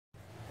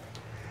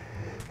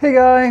Hey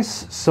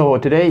guys, so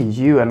today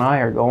you and I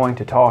are going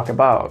to talk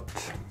about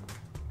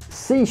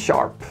C#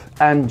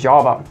 and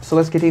Java. So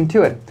let's get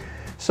into it.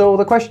 So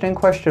the question in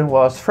question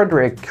was,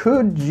 Frederick,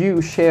 could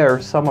you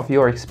share some of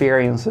your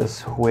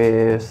experiences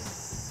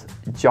with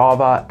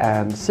Java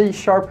and C#?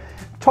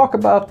 Talk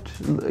about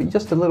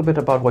just a little bit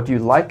about what you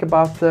like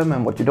about them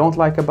and what you don't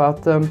like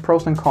about them,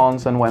 pros and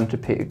cons, and when to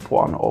pick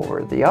one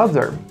over the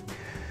other.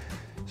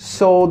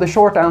 So the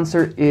short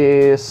answer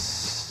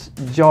is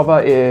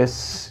Java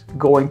is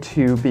going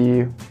to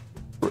be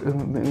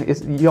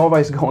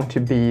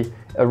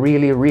a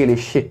really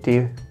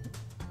shitty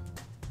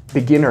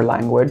beginner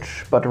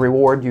language, but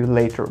reward you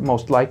later,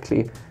 most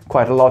likely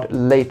quite a lot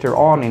later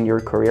on in your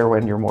career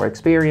when you're more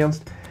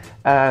experienced.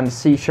 And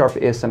C#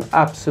 is an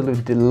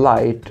absolute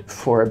delight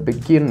for a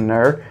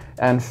beginner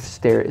and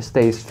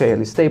stays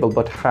fairly stable,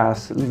 but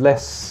has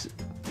less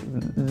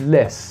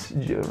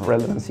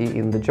relevancy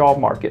in the job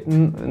market.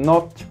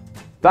 Not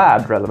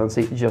bad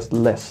relevancy, just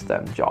less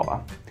than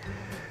Java.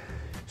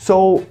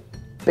 So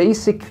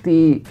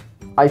basically,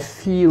 I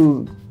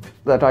feel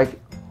that I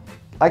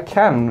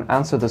can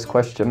answer this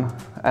question,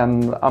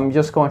 and I'm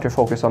just going to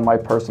focus on my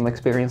personal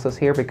experiences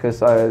here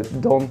because I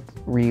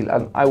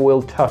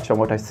will touch on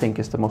what I think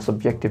is the most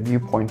objective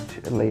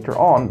viewpoint later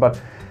on. But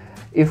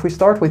if we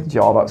start with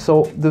Java,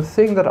 so the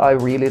thing that I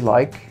really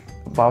like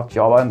about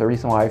Java and the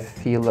reason why I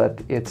feel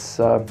that it's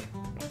a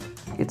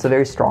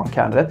very strong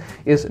candidate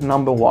is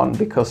number one,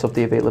 because of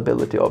the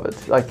availability of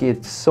it. Like,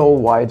 it's so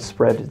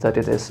widespread that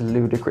it is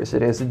ludicrous.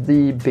 It is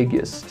the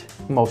biggest,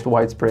 most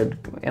widespread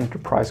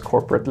enterprise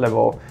corporate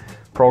level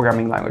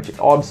programming language.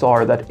 Odds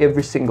are that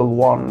every single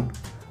one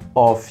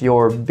of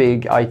your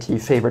big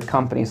IT favorite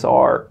companies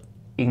are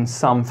in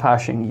some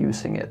fashion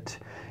using it.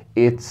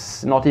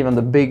 It's not even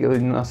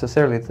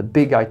necessarily the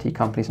big IT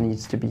companies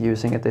needs to be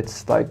using it.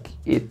 It's like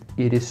it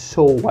is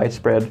so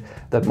widespread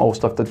that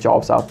most of the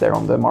jobs out there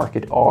on the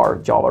market are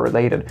Java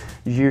related.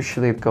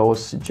 Usually it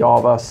goes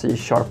Java, C#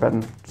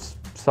 and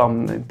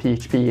some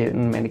PHP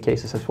in many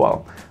cases as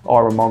well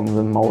are among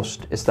the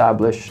most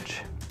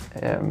established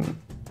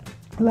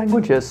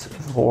languages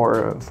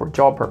for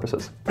job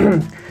purposes.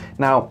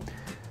 Now,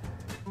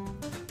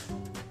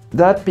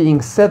 that being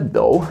said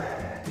though,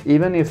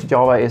 even if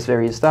Java is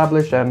very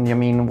established,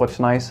 and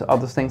what's nice,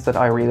 other things that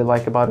I really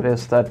like about it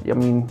is that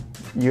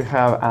you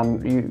have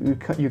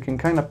you can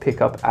kind of pick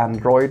up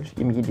Android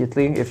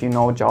immediately if you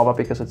know Java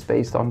because it's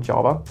based on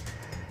Java,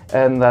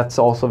 and that's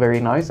also very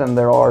nice. And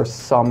there are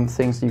some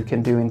things you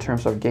can do in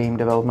terms of game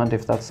development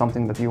if that's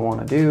something that you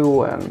want to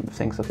do and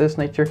things of this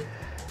nature.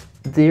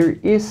 There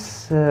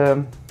is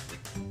in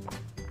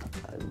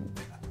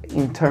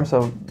terms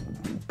of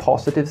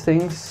positive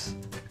things,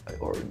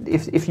 or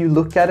if you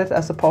look at it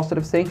as a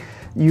positive thing,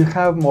 you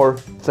have more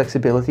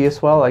flexibility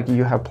as well. Like,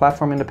 you have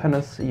platform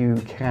independence, you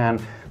can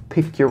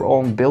pick your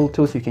own build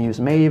tools, you can use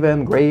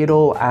Maven,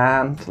 Gradle,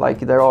 and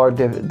like there are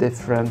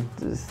different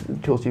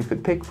tools you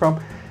could pick from,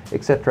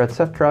 etc,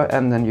 etc.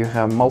 And then you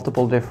have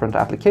multiple different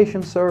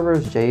application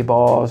servers,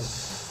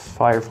 JBoss,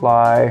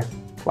 Firefly,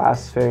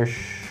 Glassfish,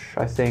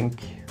 I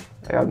think,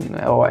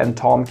 and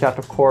Tomcat,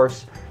 of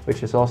course,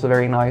 which is also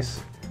very nice,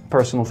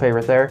 personal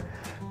favorite there.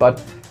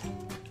 But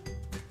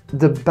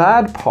the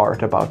bad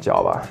part about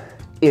Java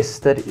is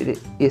that it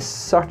is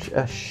such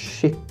a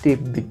shitty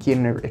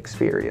beginner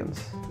experience.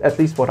 At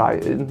least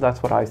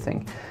that's what I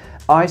think.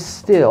 I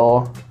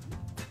still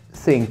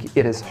think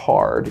it is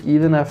hard,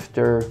 even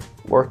after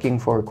working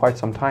for quite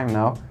some time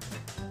now,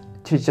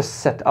 to just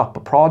set up a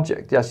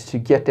project, just to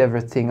get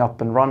everything up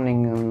and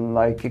running and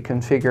like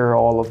configure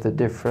all of the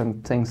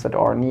different things that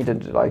are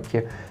needed, like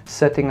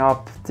setting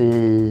up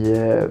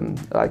the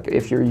like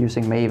if you're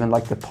using Maven,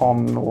 like the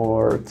POM,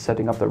 or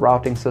setting up the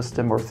routing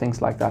system or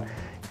things like that.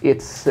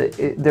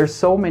 There's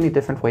so many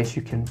different ways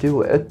you can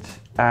do it,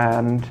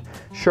 and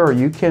sure,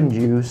 you can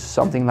use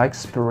something like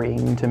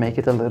Spring to make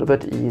it a little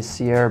bit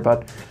easier,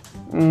 but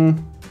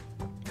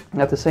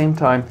at the same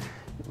time,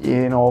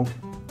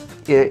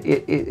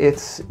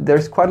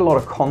 there's quite a lot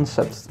of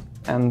concepts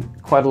and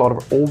quite a lot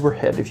of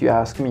overhead, if you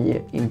ask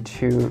me,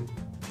 into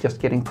just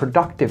getting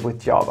productive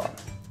with Java.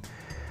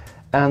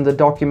 And the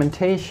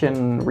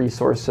documentation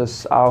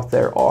resources out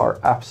there are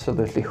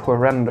absolutely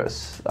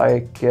horrendous.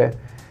 Like,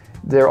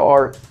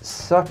 there's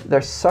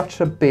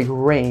such a big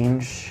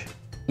range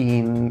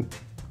in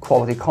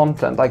quality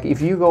content. Like,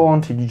 if you go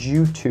onto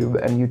YouTube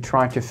and you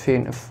try to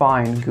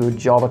find good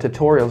Java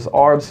tutorials,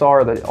 odds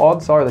are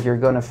that you're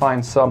going to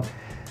find some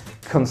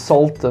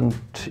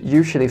consultant,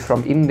 usually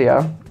from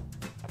India,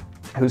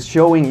 who's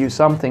showing you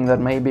something that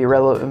may be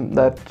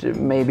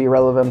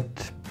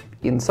relevant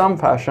in some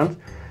fashion,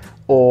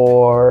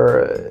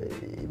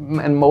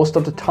 and most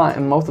of the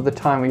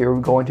time you're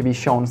going to be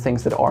shown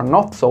things that are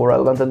not so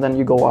relevant. And then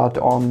you go out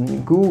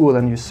on Google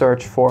and you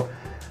search for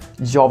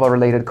Java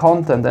related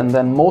content, and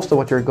then most of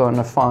what you're going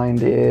to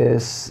find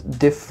is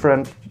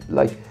different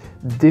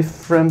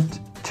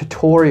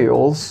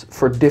tutorials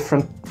for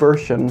different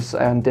versions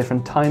and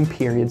different time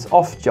periods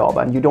of Java,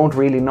 and you don't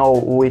really know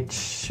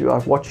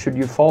what should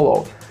you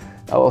follow.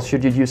 Well,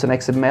 should you use an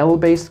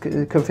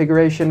XML-based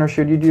configuration, or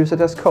should you use it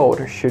as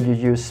code, or should you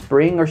use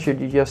Spring, or should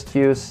you just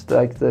use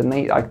like the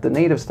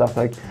native stuff?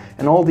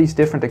 And all these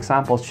different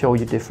examples show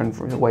you different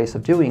ways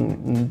of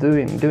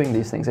doing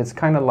these things. It's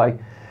kind of like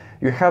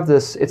you have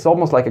this. It's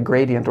almost like a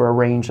gradient or a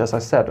range, as I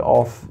said,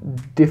 of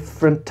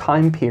different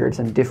time periods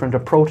and different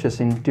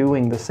approaches in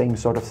doing the same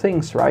sort of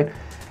things, right?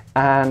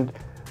 And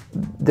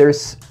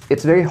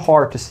it's very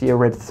hard to see a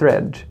red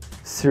thread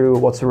through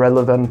what's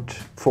relevant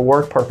for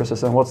work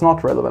purposes and what's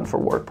not relevant for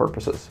work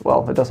purposes.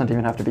 Well, it doesn't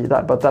even have to be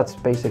that, but that's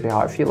basically how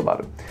I feel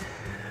about it.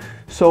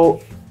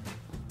 So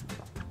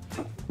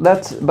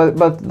that's,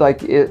 but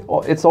like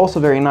it's also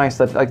very nice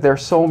that like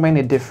there's so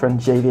many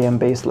different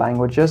JVM-based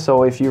languages.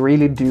 So if you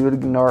really do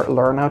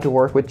learn how to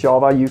work with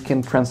Java, you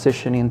can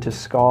transition into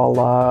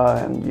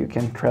Scala, and you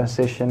can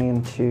transition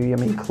into,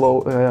 not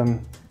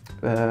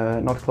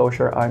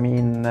Clojure,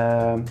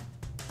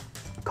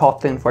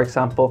 Kotlin, for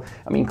example.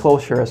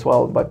 Clojure as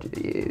well, but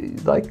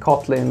like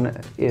Kotlin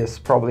is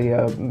probably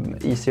a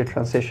easier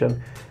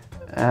transition.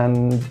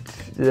 And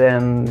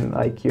then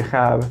like you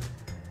have,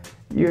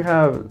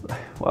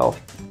 well,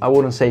 I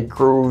wouldn't say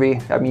Groovy.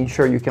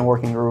 Sure, you can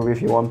work in Groovy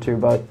if you want to,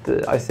 but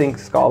I think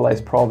Scala is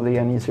probably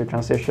an easier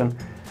transition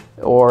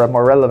or a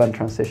more relevant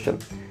transition,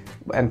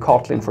 and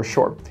Kotlin for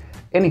sure.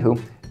 Anywho,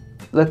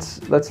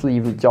 let's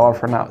leave Java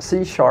for now.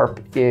 C#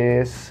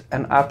 is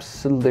an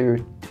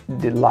absolute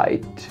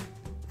delight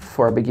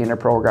for a beginner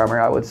programmer,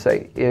 I would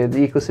say.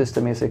 The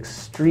ecosystem is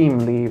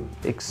extremely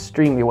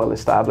well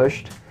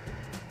established,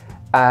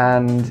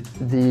 and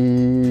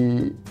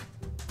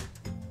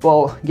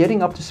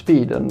getting up to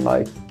speed and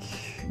like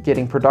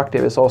getting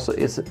productive is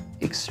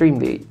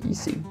extremely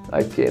easy.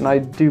 And I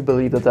do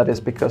believe that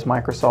is because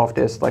Microsoft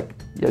is like,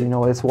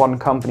 it's one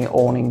company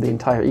owning the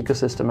entire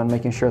ecosystem and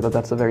making sure that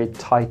that's a very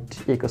tight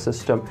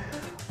ecosystem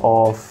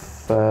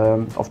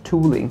of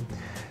tooling.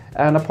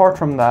 And apart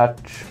from that,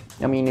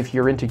 if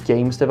you're into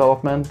games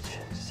development,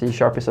 C#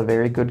 is a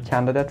very good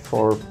candidate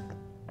for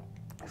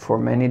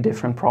many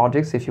different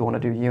projects if you want to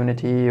do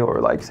Unity or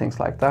like things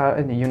like that,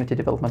 in the Unity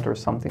development or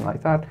something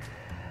like that.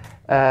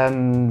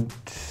 And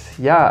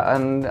yeah,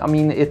 and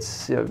it's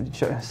C#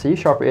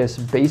 is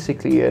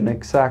basically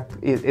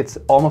it's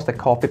almost a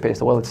copy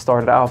paste. Well, it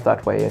started out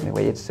that way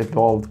anyway. It's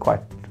evolved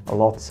quite a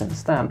lot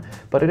since then,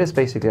 but it is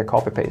basically a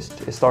copy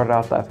paste. It started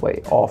out that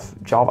way of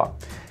Java.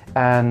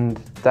 And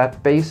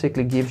that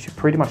basically gives you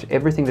pretty much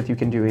everything that you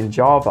can do in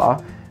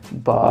Java,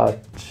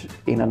 but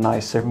in a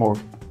nicer, more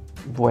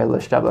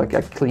well-established,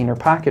 like a cleaner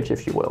package,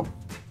 if you will,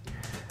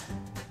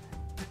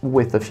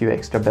 with a few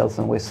extra bells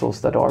and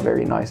whistles that are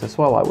very nice as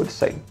well, I would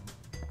say.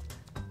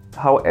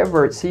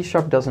 However, C#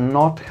 does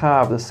not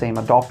have the same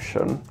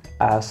adoption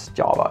as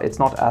Java. It's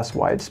not as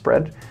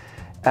widespread,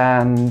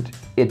 and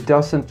it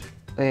doesn't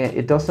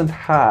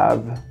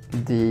have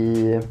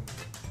the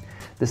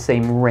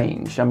same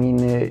range.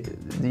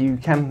 You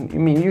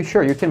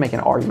can make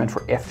an argument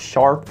for F#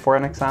 for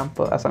an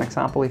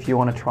example, if you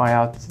want to try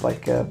out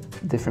like a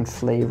different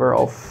flavor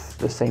of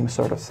the same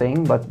sort of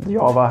thing, but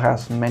Java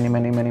has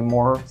many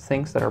more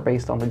things that are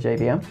based on the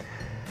JVM.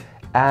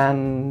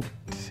 And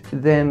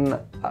then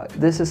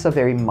this is a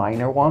very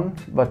minor one,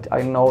 but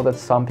I know that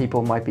some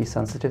people might be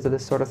sensitive to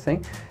this sort of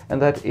thing,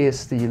 and that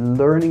is the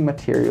learning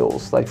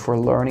materials, like for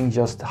learning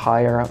just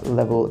higher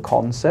level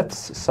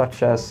concepts,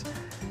 such as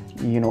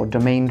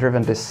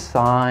domain-driven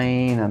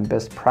design and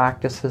best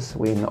practices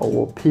in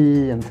OOP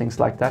and things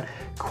like that.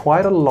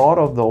 Quite a lot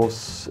of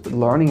those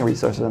learning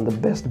resources and the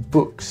best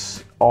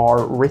books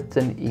are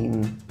written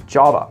in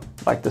Java.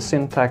 Like the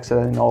syntax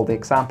and all the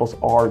examples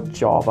are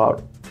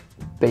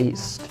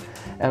Java-based.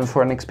 And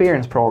for an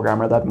experienced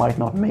programmer, that might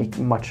not make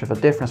much of a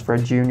difference. For a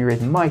junior,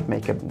 it might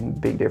make a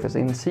big difference.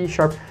 In C#,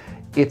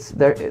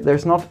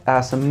 there's not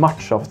as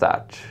much of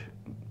that.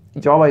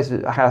 Java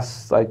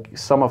has like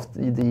some of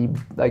the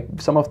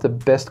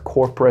best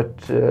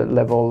corporate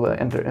level,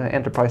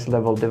 enterprise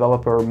level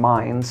developer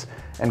minds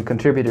and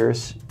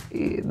contributors.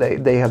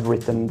 They have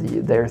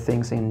written their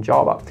things in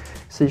Java.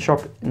 C#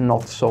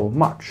 not so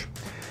much.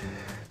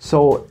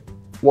 So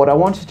what I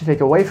want you to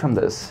take away from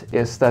this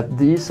is that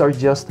these are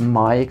just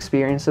my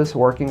experiences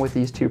working with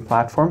these two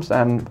platforms,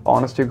 and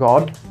honest to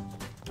God,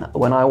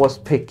 when I was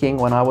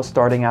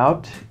starting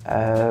out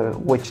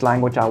which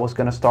language I was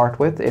going to start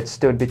with, it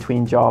stood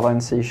between Java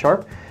and C#.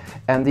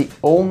 And the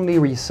only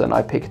reason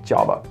I picked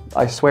Java,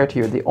 I swear to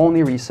you, the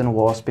only reason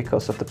was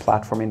because of the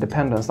platform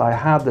independence. I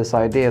had this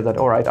idea that,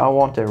 all right, I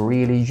want a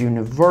really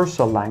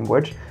universal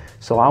language,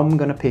 so I'm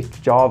going to pick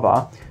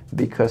Java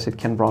because it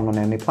can run on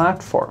any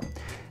platform.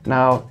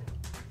 Now,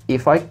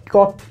 if I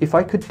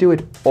could do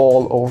it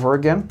all over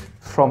again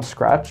from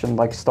scratch and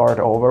like start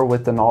over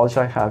with the knowledge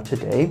I have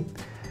today,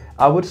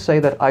 I would say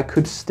that I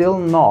could still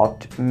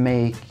not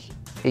make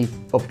a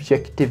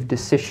objective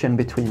decision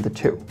between the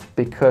two,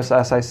 because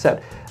as I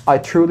said, I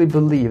truly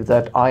believe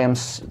that I am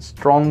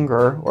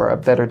stronger or a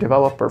better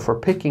developer for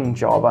picking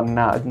Java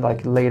now,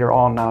 like later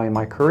on now in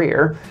my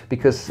career,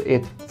 because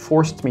it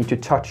forced me to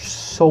touch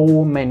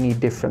so many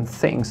different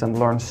things and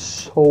learn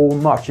so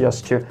much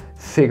just to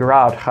figure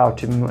out how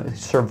to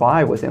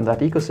survive within that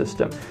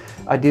ecosystem.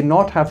 I did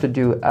not have to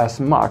do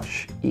as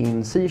much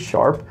in C#,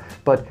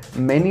 but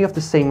many of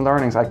the same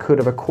learnings I could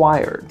have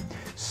acquired.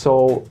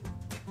 So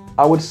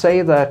I would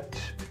say that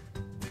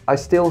I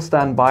still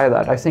stand by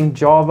that. I think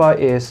Java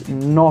is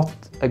not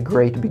a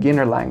great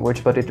beginner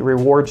language, but it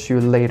rewards you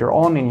later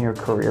on in your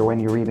career when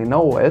you really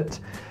know it.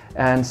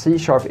 And C#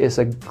 is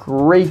a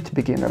great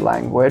beginner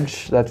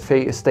language that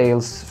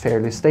stays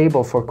fairly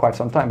stable for quite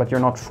some time, but you're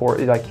not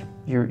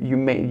you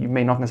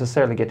may not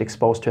necessarily get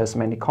exposed to as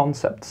many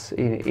concepts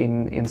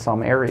in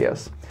some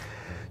areas.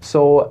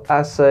 So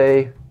as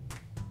a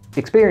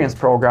experienced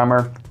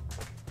programmer,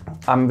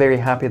 I'm very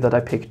happy that I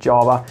picked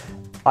Java.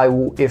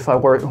 If I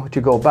were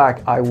to go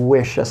back, I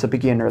wish as a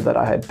beginner that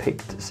I had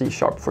picked C#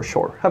 for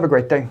sure. Have a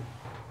great day.